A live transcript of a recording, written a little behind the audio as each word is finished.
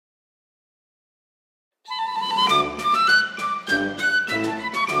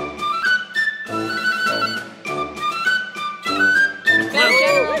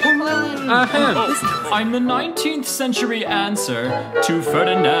I'm the 19th century answer to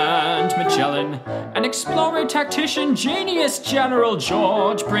Ferdinand Magellan, an explorer, tactician, genius, General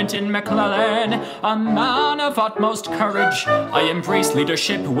George Brinton McClellan, a man of utmost courage. I embrace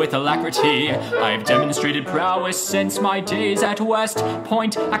leadership with alacrity. I've demonstrated prowess since my days at West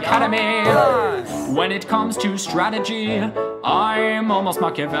Point Academy. When it comes to strategy, I'm almost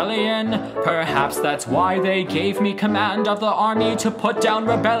Machiavellian. Perhaps that's why they gave me command of the army to put down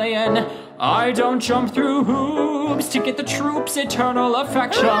rebellion. I don't jump through hoops to get the troops' eternal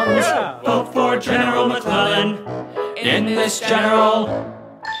affections. Vote for General McClellan in this general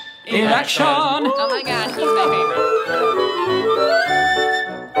election. Oh my god, he's my favorite.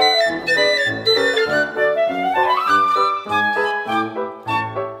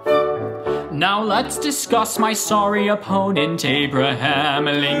 Now let's discuss my sorry opponent, Abraham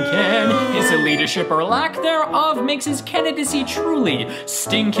Lincoln. His leadership or lack thereof makes his candidacy truly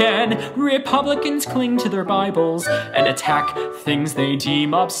stinkin'. Republicans cling to their Bibles and attack things they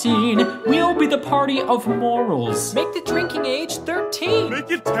deem obscene. We'll be the party of morals. Make the drinking age 13.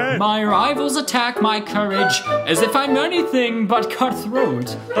 Make it 10. My rivals attack my courage as if I'm anything but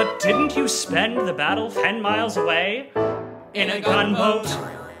cutthroat. But didn't you spend the battle 10 miles away? In a gunboat?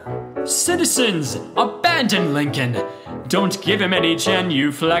 Citizens, abandon Lincoln. Don't give him any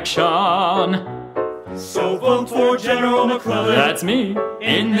genuflection. So vote for General McClellan. That's me,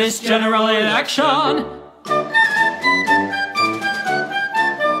 in this general election.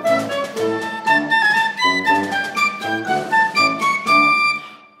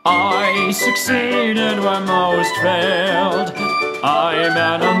 I succeeded where most failed. I'm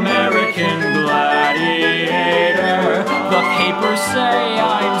an American gladiator. The papers say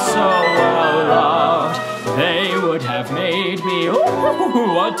I'm so well loved. They would have made me, a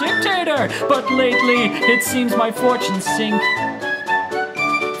dictator. But lately, it seems my fortunes sink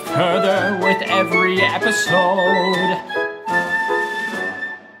further with every episode.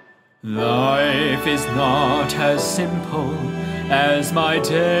 Life is not as simple as my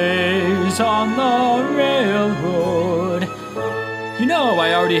days on the railroad. You know,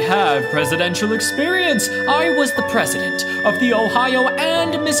 I already have presidential experience. I was the president of the Ohio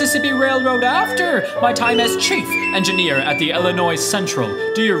and Mississippi Railroad after my time as chief engineer at the Illinois Central.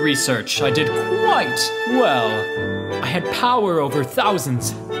 Do your research. I did quite well. I had power over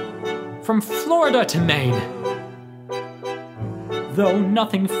thousands, from Florida to Maine. Though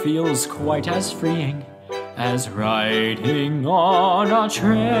nothing feels quite as freeing as riding on a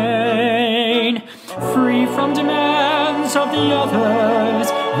train, free from demands of the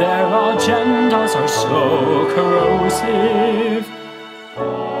others. Their agendas are so corrosive.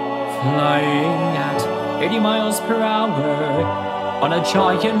 Flying at 80 miles per hour on a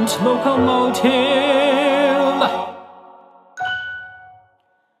giant locomotive.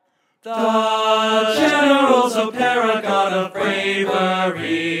 The general's a paragon of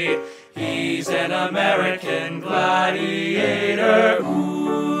bravery. He's an American gladiator.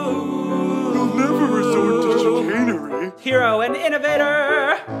 He'll never resort to chicanery. Hero and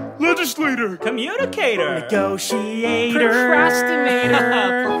innovator. Legislator. Communicator. Negotiator.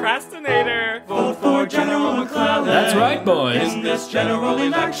 Procrastinator. Vote for General McClellan. That's right, boys. In this general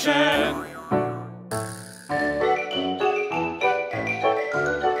election.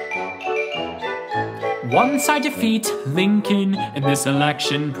 Once I defeat Lincoln in this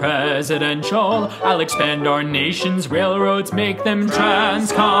election presidential, I'll expand our nation's railroads, make them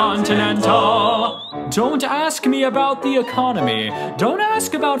transcontinental. Don't ask me about the economy, don't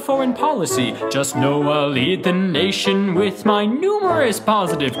ask about foreign policy, just know I'll lead the nation with my numerous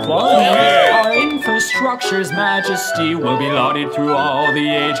positive qualities. Our infrastructure's majesty will be lauded through all the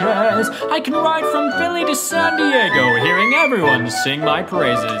ages. I can ride from Philly to San Diego, hearing everyone sing my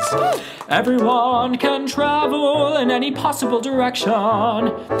praises. Everyone can travel in any possible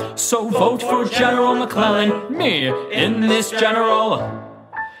direction. So vote for General McClellan, me, in this general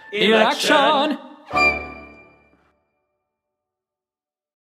election.